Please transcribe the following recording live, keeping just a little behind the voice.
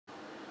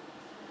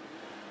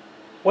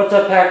What's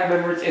up, pack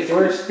members? It's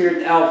Rare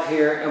Spirit Elf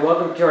here, and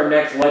welcome to our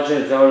next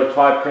Legend of Zelda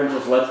Twilight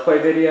Princess Let's Play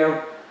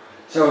video.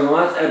 So in the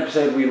last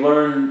episode, we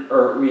learned,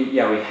 we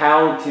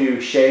howled to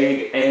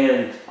Shade,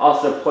 and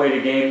also played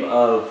a game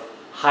of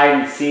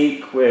hide and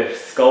seek with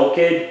Skull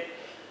Kid.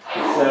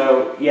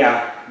 So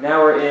yeah,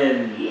 now we're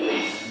in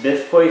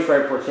this place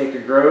right before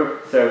Sacred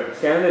Grove. So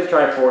stand on this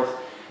Triforce,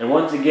 and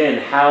once again,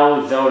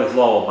 howl Zelda's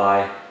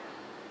lullaby.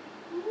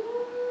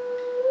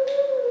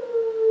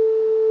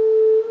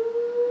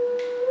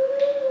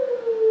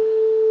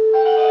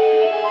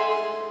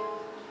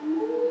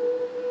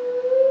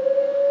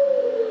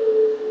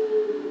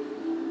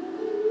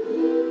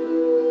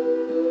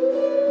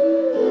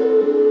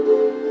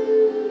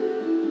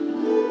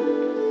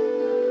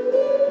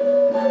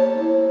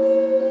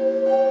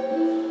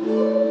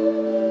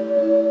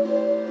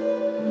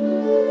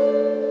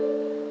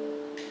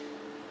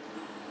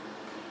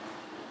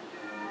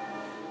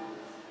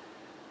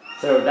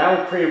 So that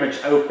will pretty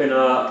much open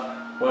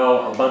up,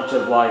 well, a bunch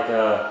of like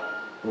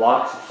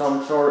blocks of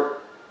some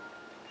sort.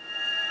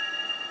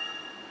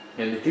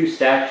 And the two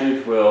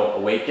statues will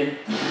awaken.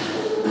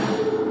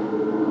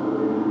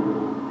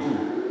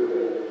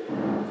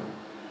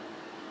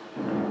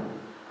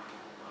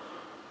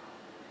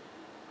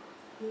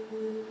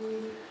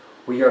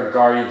 We are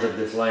guardians of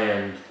this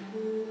land.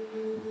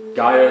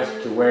 Guide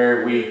us to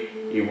where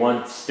we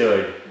once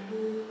stood.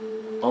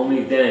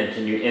 Only then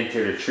can you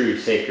enter the true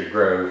Sacred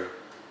Grove.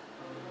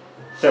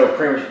 So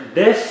pretty much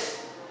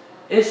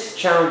this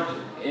challenge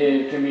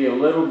can be a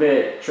little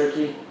bit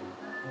tricky.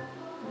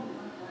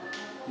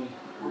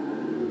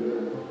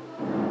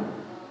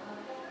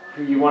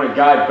 You want to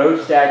guide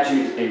both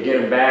statues and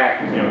get them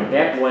back. You know, they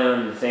have to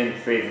land in the same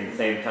space at the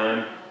same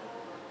time.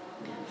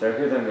 So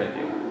here's what I'm going to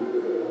do.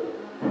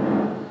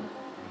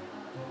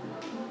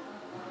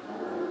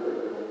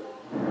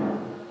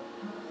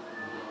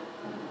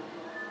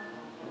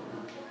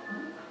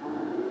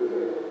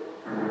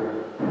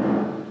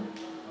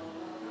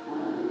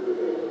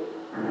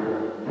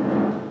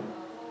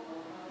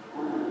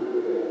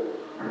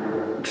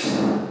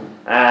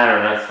 I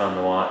don't know, that's fun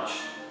to watch.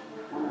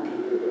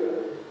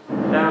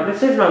 Now,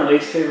 this is my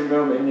least favorite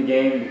moment in the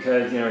game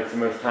because, you know, it's the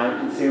most time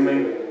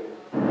consuming,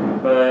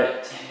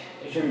 but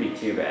it shouldn't be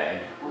too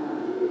bad.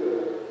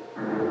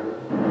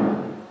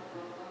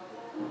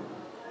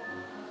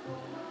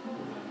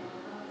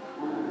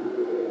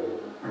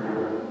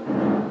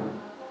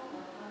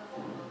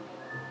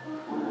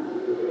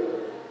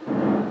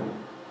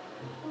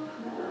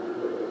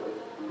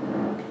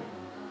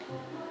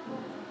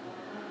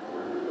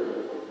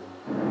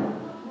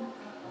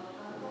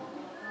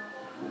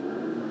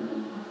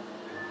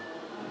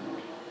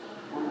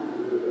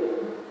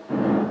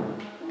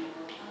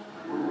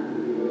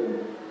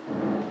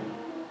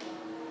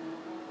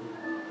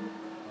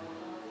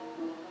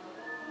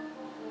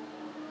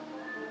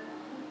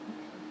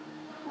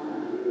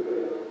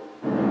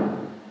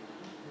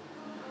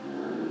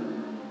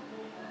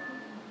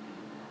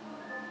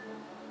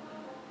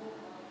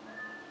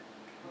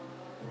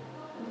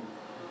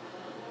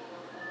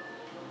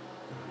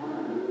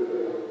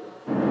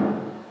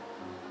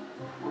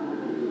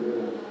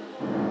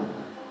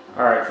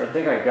 Alright, so I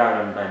think I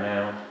got him by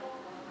now.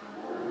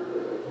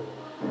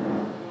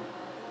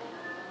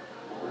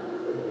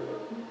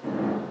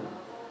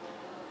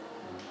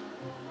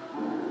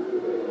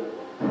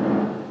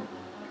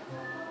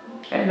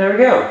 And there we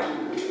go.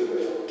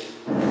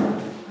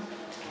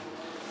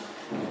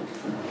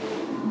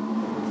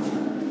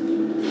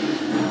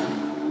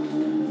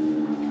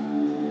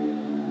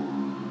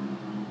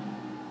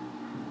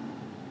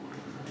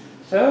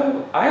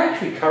 So, I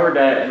actually covered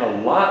that in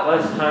a lot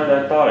less time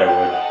than I thought I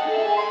would.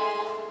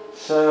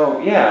 So,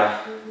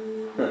 yeah.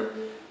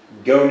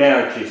 Go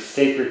now to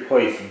Sacred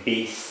Place,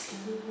 Beast.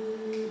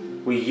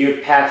 We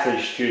yield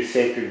passage to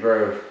Sacred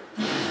Grove.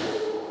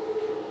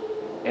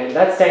 And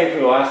that's staying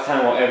for the last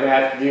time we'll ever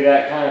have to do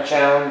that kind of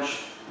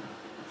challenge.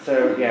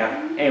 So,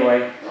 yeah.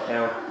 Anyway,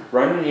 now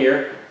run in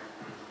here.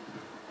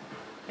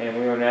 And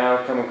we will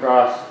now come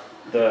across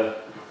the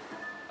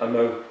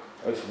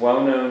most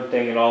well-known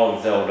thing in all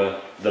of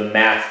Zelda, the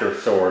Master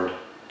Sword.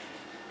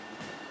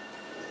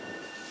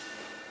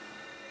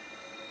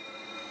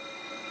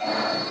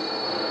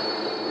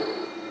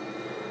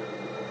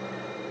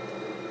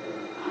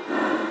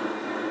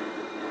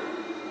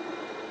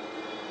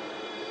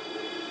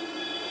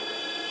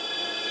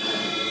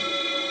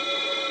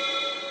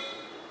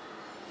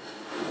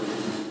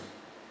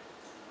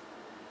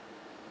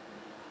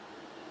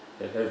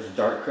 There's a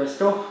dark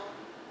crystal.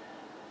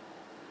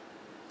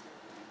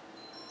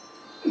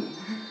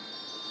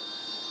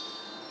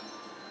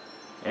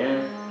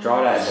 And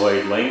draw that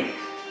blade, Link.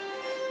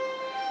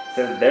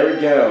 So there we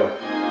go.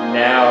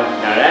 Now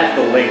that's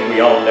the Link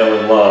we all know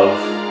and love.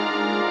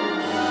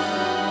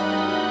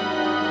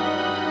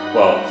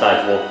 Well,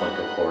 besides Wolf Link,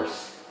 of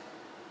course.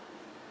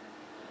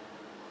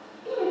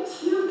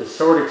 The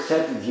sword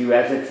accepted you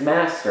as its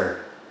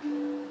master.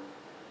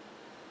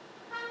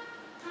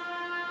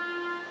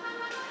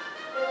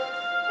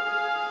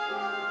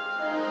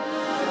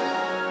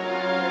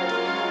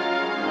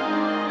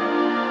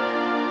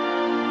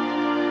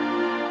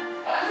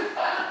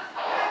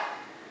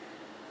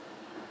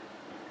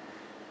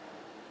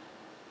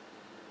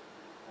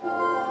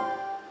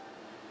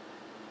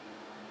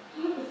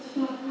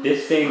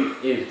 This thing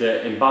is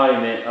the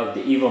embodiment of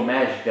the evil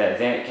magic that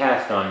Zant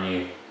cast on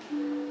you.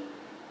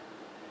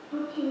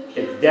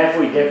 It's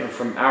definitely different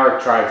from our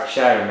tribe's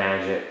shadow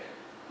magic.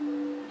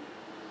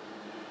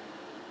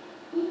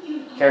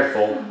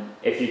 Careful,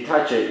 if you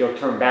touch it, you'll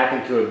turn back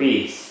into a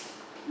beast.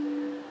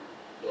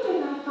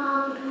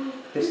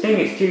 This thing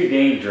is too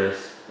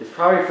dangerous. It's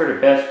probably for the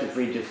best if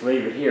we just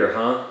leave it here,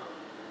 huh?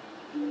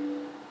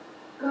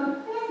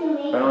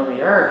 But on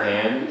the other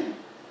hand,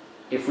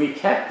 if we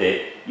kept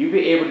it, you'd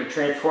be able to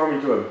transform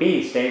into a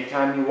beast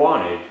anytime you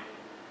wanted.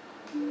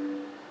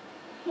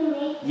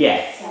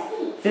 Yes,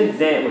 since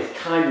Zant was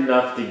kind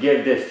enough to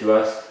give this to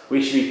us,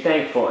 we should be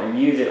thankful and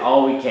use it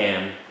all we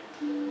can.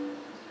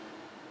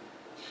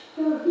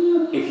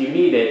 If you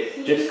need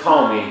it, just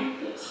call me.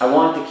 I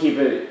want to keep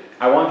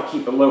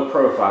a low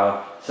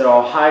profile, so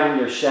I'll hide in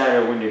your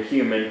shadow when you're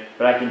human,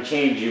 but I can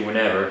change you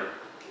whenever.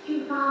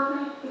 You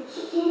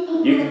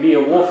can be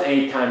a wolf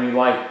anytime you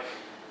like.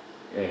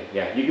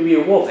 Yeah, you can be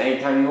a wolf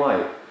anytime you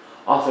like.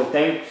 Also,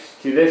 thanks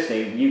to this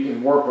thing, you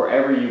can warp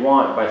wherever you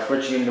want by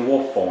switching into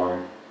wolf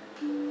form.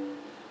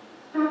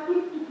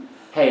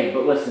 Hey,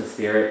 but listen,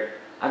 Spirit,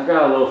 I've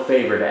got a little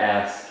favor to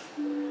ask.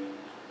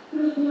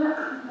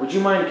 Would you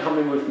mind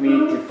coming with me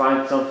to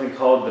find something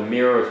called the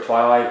Mirror of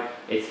Twilight?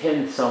 It's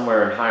hidden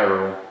somewhere in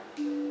Hyrule.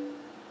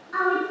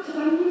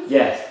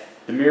 Yes,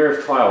 the Mirror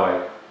of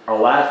Twilight, our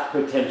last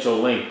potential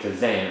link to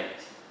Zant.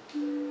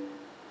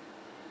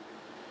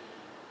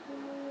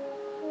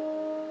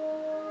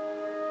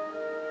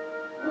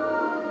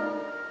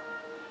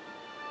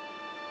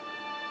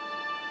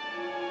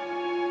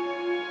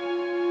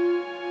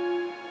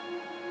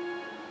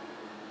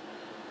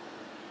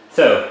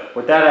 So,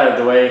 with that out of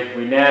the way,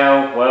 we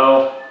now,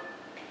 well,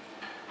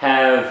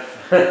 have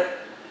the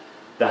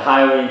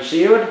Hylian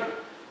Shield,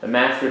 the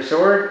Master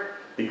Sword,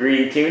 the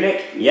Green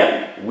Tunic.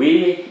 Yep,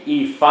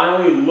 we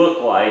finally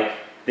look like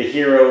the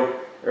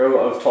hero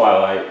of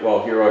Twilight.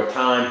 Well, hero of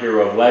time,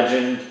 hero of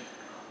legend,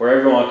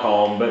 whatever you want to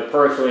call him. But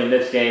personally, in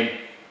this game,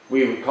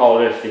 we would call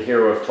this the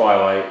hero of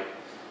Twilight.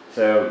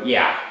 So,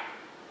 yeah.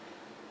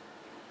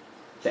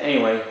 So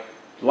anyway,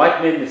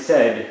 like Minda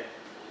said,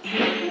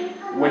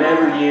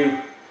 whenever you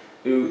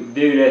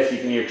do this, you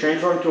can either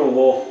transform into a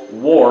wolf,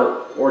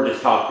 warp, or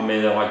just talk to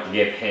men that like to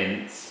give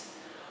hints.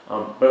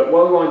 But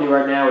what we want to do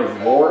right now is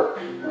warp.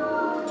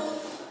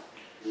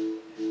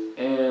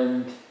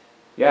 And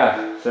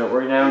yeah, so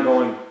we're now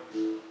going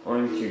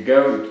to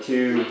go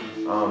to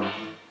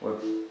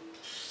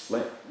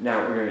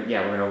now we're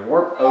gonna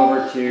warp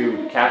over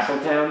to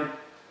Castletown.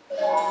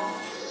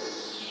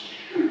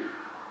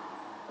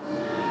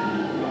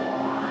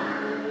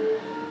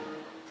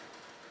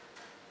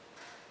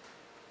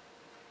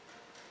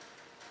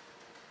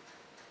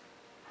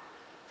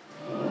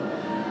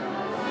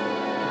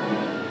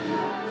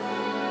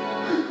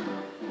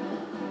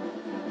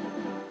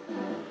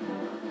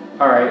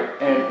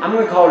 Alright, and I'm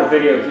going to call it a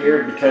video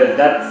here because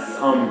that's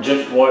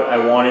just what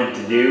I wanted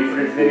to do for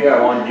this video.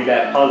 I wanted to do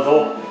that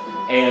puzzle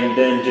and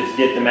then just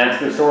get the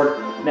Master Sword.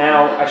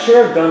 Now, I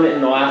should have done it in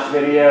the last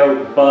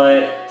video,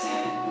 but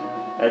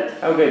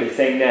how good he's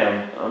saying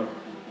down.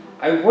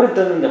 I would have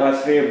done it in the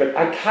last video, but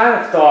I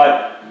kind of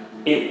thought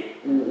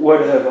it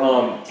would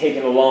have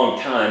taken a long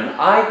time.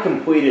 I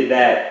completed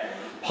that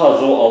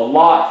puzzle a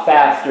lot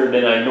faster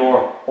than I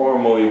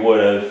normally would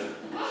have.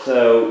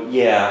 So,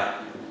 yeah.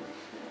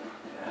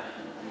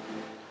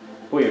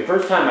 Wait, the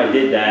first time I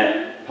did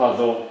that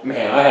puzzle,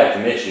 man, I had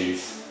some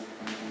issues.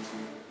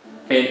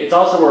 And it's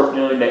also worth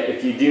noting that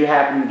if you do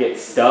happen to get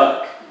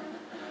stuck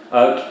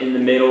in the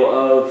middle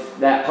of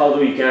that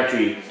puzzle, you can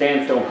actually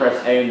stand still and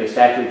press A, and the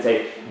statue would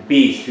say,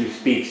 "Beast who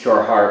speaks to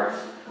our hearts.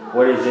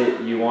 What is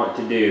it you want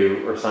to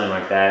do?" or something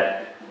like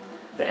that.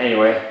 So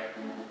anyway,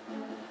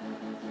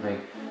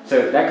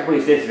 so that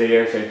completes this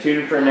video. So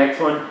tune in for the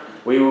next one.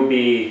 We will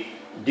be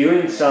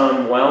doing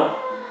some,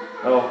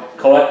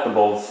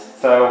 collectibles.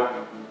 So,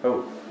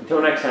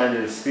 until next time,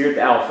 this is Spirit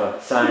Alpha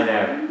signing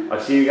out. I'll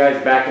see you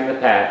guys back in the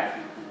pack.